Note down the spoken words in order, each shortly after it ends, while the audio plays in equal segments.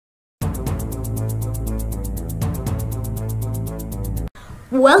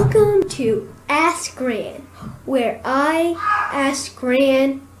Welcome to Ask Gran, where I ask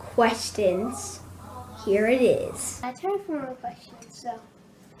Gran questions. Here it is. I have time for more questions, so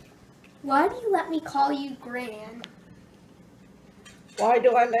why do you let me call you Gran? Why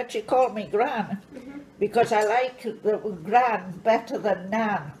do I let you call me Gran? Because I like the Gran better than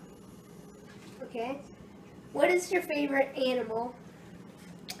Nan. Okay. What is your favorite animal?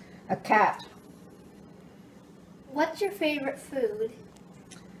 A cat. What's your favorite food?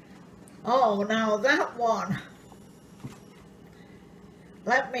 Oh, now that one.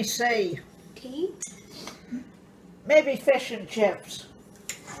 Let me see. Tea? Maybe fish and chips.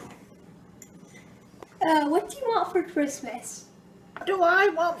 What do you want for Christmas? What do I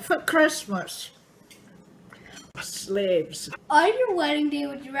want for Christmas? Slaves. On your wedding day,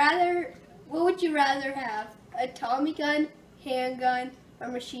 what would you rather have? A Tommy gun, handgun, or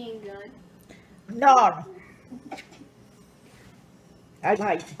machine gun? None. I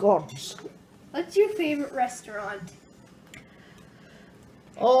like guns. What's your favorite restaurant?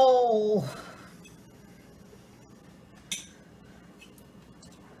 Oh.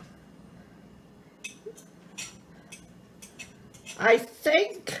 I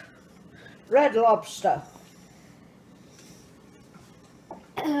think Red Lobster.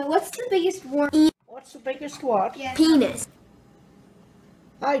 What's the biggest worm? What's the biggest what? Yeah. Penis.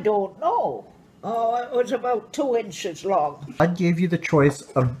 I don't know. Oh, it was about 2 inches long. God gave you the choice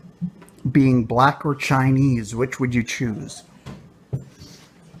of being black or Chinese. Which would you choose?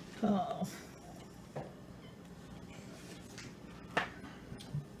 Oh.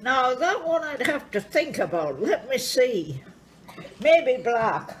 Now, that one I'd have to think about. Let me see. Maybe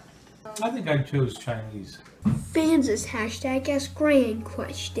black. I think I chose Chinese. Fans is hashtag Ask Gran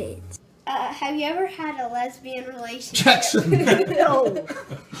questions. Have you ever had a lesbian relationship? Jackson. No.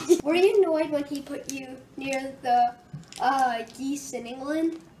 Were you annoyed when he put you near the geese in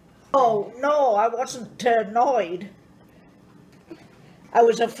England? Oh, no, I wasn't annoyed. I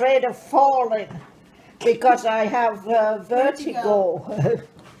was afraid of falling because I have vertigo.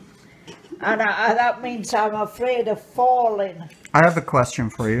 And that means I'm afraid of falling. I have a question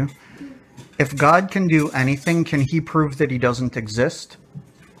for you. If God can do anything, can he prove that he doesn't exist?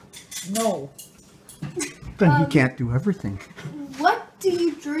 No. Then he can't do everything. What do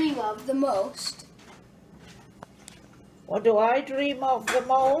you dream of the most? What do I dream of the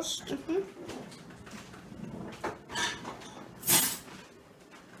most?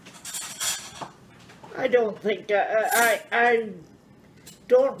 I don't think I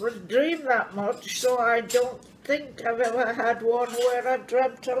don't dream that much, so I don't think I've ever had one where I've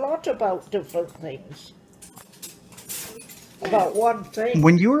dreamt a lot about different things. About one thing.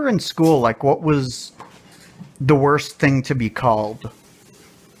 When you were in school, like, what was the worst thing to be called?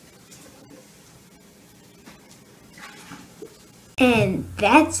 And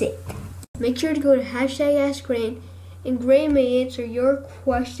that's it. Make sure to go to hashtag Ask Gran, and Gran may answer your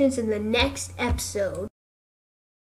questions in the next episode.